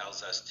which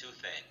tells us 2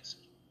 things.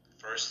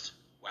 First,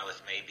 while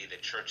it may be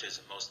the Church's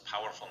most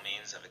powerful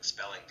means of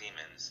expelling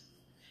demons,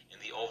 in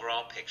the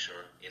overall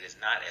picture it is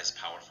not as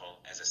powerful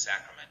as a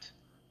sacrament.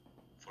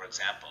 For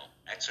example,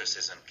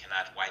 exorcism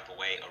cannot wipe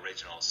away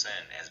original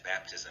sin as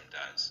baptism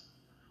does,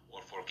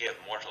 or forgive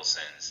mortal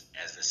sins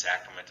as the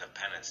sacrament of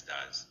penance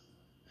does.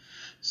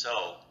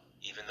 So,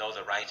 even though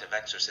the rite of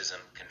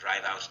exorcism can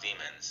drive out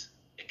demons,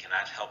 it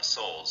cannot help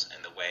souls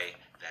in the way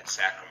that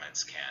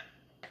sacraments can.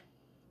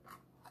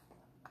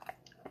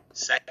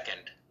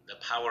 Second, the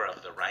power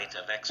of the rite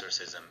of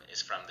exorcism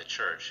is from the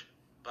Church,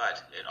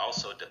 but it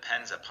also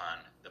depends upon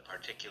the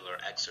particular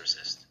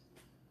exorcist.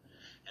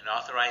 An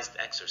authorized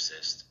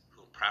exorcist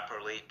who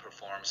properly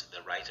performs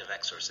the rite of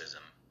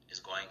exorcism is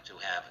going to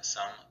have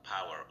some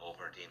power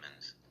over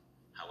demons.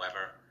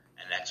 However,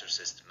 an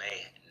exorcist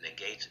may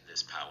negate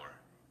this power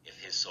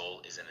if his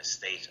soul is in a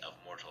state of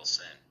mortal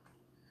sin.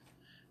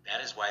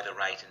 That is why the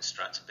rite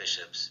instructs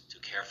bishops to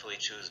carefully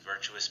choose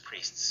virtuous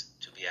priests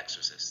to be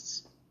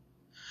exorcists.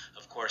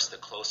 Of course, the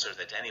closer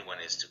that anyone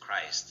is to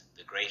Christ,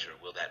 the greater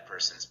will that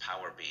person's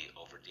power be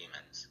over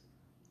demons.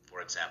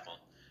 For example,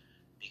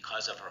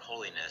 because of her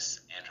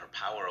holiness and her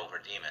power over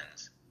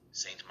demons,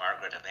 Saint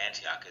Margaret of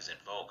Antioch is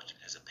invoked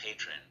as a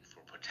patron for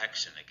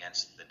protection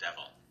against the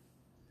devil.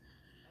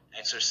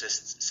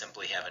 Exorcists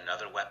simply have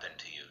another weapon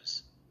to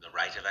use, the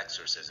rite of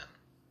exorcism,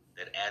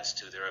 that adds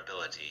to their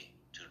ability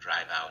to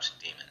drive out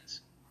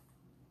demons.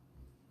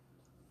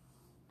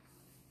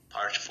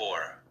 Part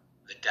 4.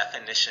 The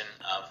definition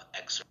of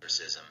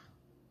exorcism.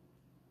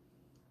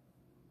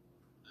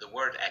 The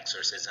word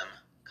exorcism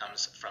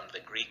comes from the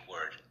Greek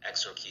word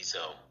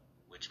exorchizo,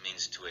 which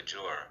means to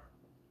adjure,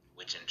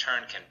 which in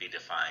turn can be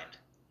defined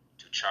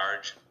to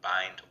charge,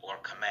 bind, or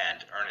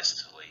command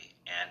earnestly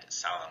and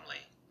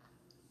solemnly.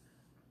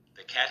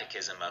 The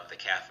Catechism of the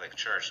Catholic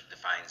Church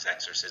defines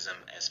exorcism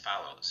as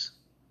follows,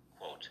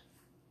 quote,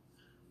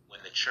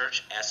 "When the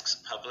Church asks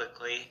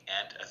publicly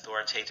and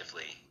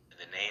authoritatively in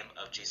the name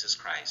of Jesus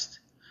Christ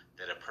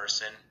that a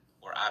person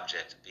or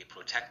object be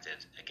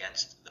protected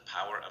against the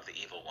power of the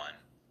evil one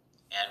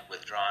and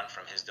withdrawn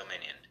from his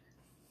dominion,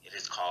 it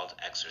is called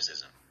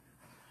exorcism.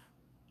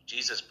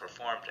 Jesus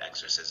performed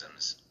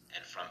exorcisms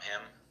and from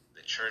him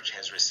the Church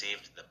has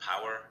received the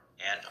power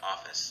and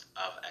office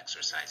of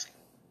exorcising."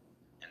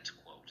 End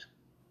quote.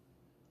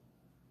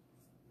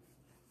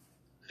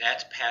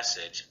 That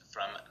passage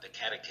from the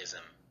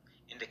Catechism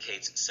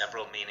indicates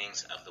several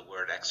meanings of the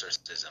word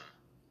exorcism,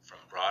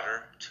 from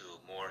broader to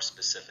more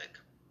specific.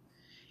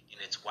 In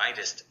its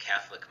widest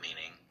Catholic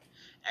meaning,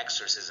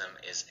 exorcism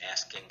is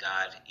asking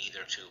God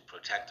either to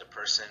protect a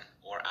person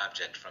or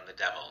object from the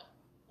devil,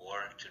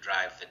 or to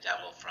drive the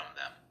devil from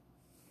them.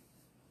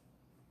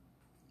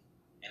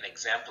 An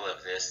example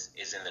of this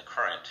is in the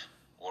current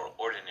or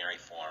ordinary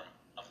form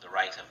of the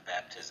rite of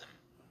baptism,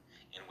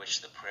 in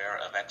which the prayer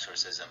of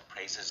exorcism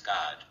praises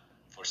God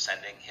for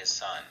sending his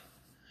Son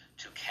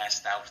to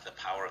cast out the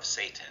power of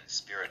Satan,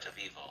 spirit of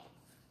evil,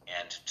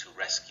 and to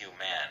rescue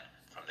man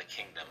from the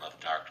kingdom of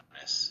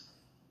darkness.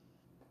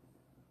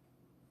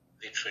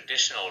 The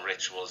traditional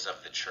rituals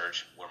of the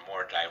Church were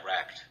more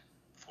direct.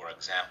 For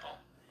example,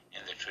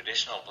 in the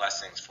traditional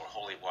blessings for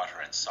holy water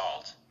and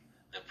salt,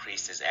 the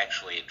priest is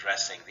actually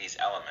addressing these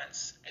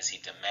elements as he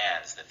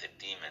demands that the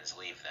demons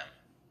leave them.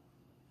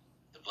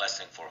 The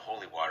blessing for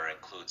holy water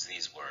includes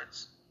these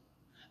words: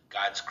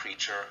 "God's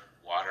creature,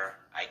 water,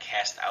 I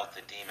cast out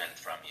the demon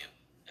from you,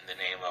 in the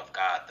name of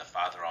God the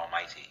Father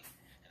Almighty,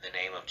 in the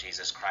name of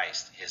Jesus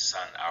Christ, his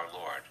Son, our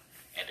Lord,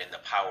 and in the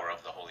power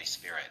of the Holy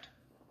Spirit."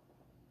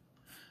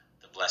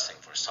 The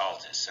blessing for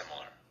salt is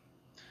similar.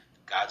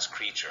 "God's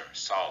creature,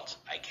 salt,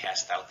 I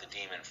cast out the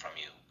demon from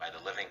you, by the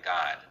living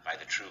God, by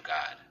the true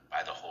God,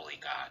 by the holy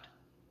God."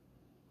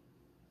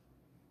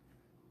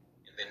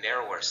 In the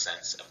narrower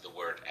sense of the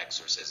word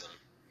exorcism,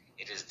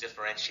 it is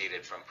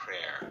differentiated from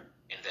prayer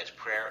in that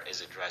prayer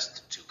is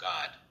addressed to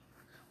God,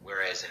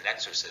 whereas in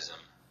exorcism,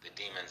 the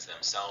demons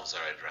themselves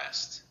are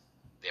addressed.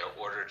 They are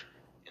ordered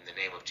in the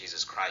name of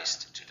Jesus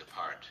Christ to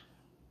depart.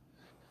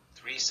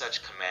 3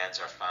 such commands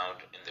are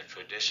found in the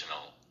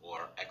traditional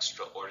or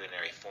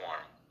extraordinary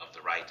form of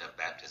the rite of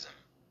baptism.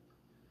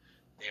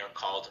 They are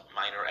called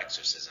minor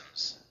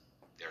exorcisms.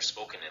 They are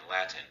spoken in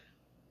Latin.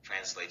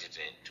 Translated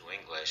into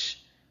English,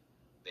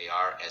 they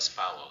are as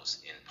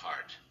follows in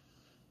part: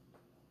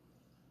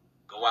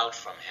 "Go out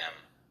from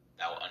him,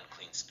 thou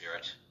unclean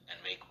spirit,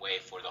 and make way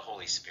for the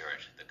Holy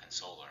Spirit, the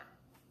Consoler.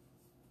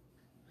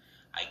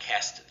 I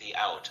cast thee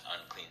out,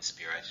 unclean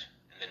spirit,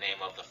 in the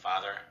name of the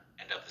Father,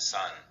 and of the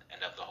Son,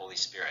 and of the Holy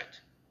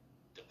Spirit.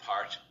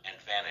 Depart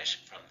and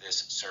vanish from this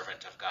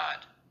servant of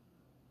God.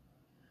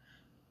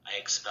 I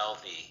expel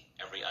thee,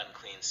 every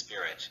unclean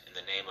spirit, in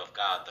the name of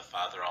God the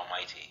Father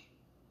Almighty,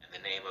 in the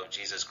name of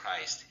Jesus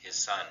Christ, his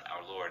Son,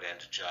 our Lord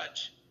and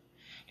Judge,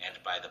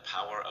 and by the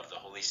power of the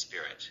Holy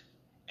Spirit,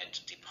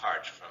 and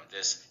depart from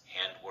this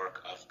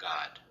handwork of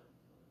God."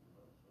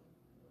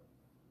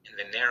 In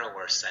the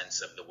narrower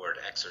sense of the word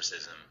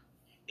exorcism,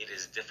 it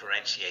is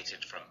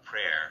differentiated from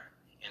prayer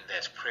in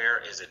that prayer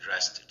is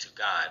addressed to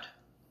God,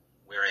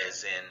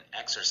 whereas in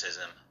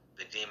exorcism,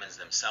 the demons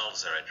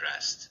themselves are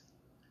addressed.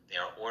 They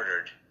are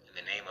ordered in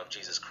the name of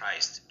Jesus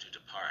Christ to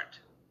depart.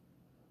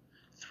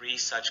 3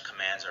 such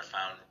commands are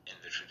found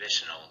in the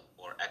traditional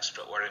or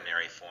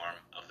extraordinary form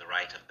of the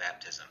rite of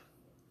baptism.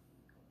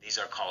 These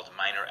are called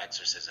minor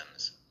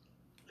exorcisms.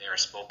 They are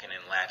spoken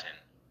in Latin.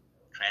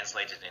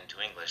 Translated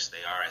into English,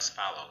 they are as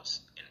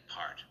follows in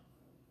part: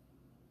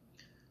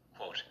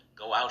 Quote,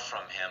 "Go out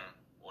from him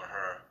or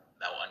her,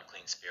 thou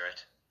unclean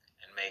spirit,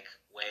 and make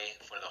way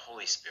for the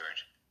Holy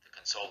Spirit, the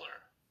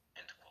Consoler."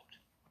 End quote.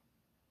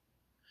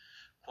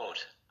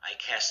 Quote, "I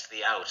cast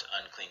thee out,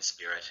 unclean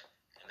spirit,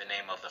 in the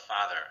name of the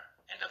Father,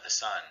 and of the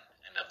Son,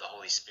 and of the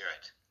Holy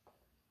Spirit.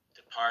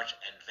 Depart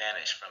and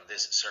vanish from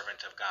this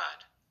servant of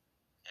God."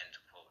 End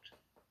quote.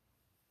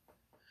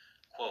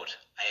 Quote,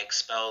 "I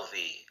expel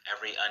thee,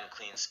 every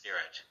unclean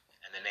spirit,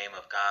 in the name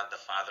of God the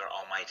Father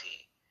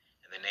Almighty,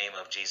 in the name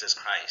of Jesus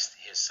Christ,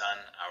 his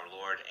Son, our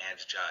Lord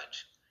and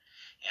Judge,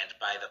 and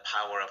by the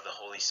power of the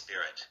Holy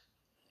Spirit,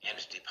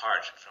 and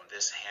depart from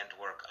this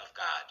handwork of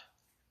God."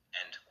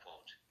 End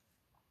quote.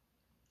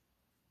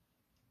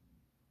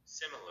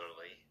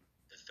 Similarly,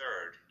 the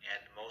third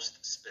and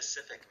most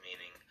specific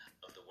meaning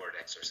of the word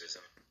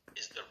exorcism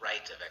is the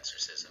rite of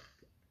exorcism,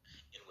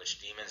 in which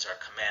demons are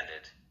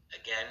commanded,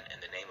 again in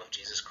the name of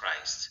Jesus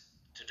Christ,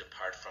 to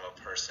depart from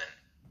a person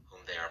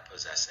whom they are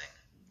possessing.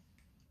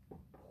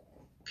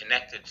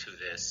 Connected to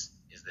this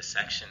is the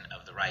section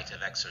of the rite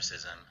of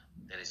exorcism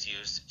that is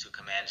used to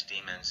command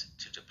demons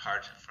to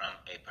depart from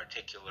a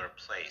particular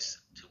place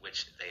to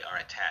which they are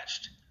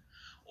attached,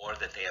 or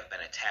that they have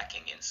been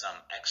attacking in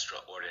some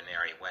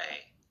extraordinary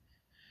way.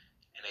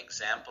 An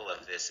example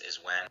of this is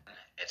when,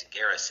 at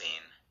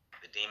Gerasene,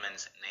 the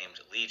demons named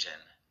Legion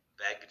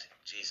begged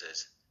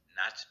Jesus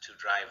not to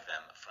drive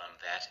them from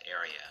that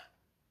area.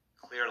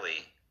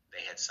 Clearly,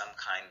 they had some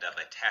kind of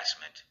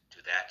attachment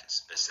to that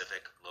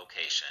specific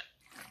location.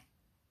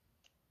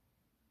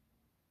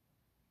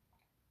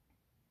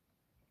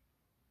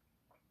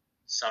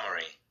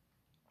 Summary: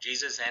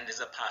 Jesus and his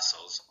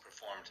apostles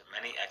performed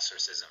many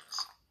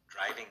exorcisms,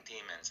 driving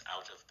demons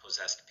out of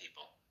possessed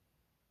people.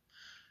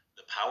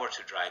 The power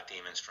to drive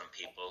demons from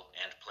people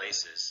and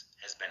places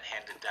has been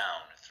handed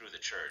down through the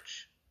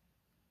Church.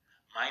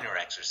 Minor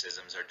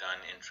exorcisms are done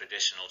in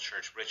traditional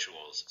church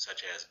rituals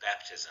such as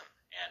baptism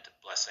and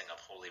blessing of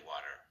holy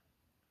water.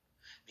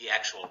 The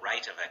actual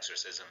rite of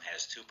exorcism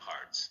has two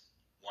parts,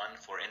 one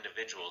for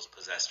individuals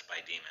possessed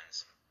by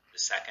demons, the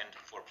second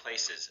for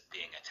places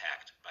being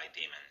attacked by demons.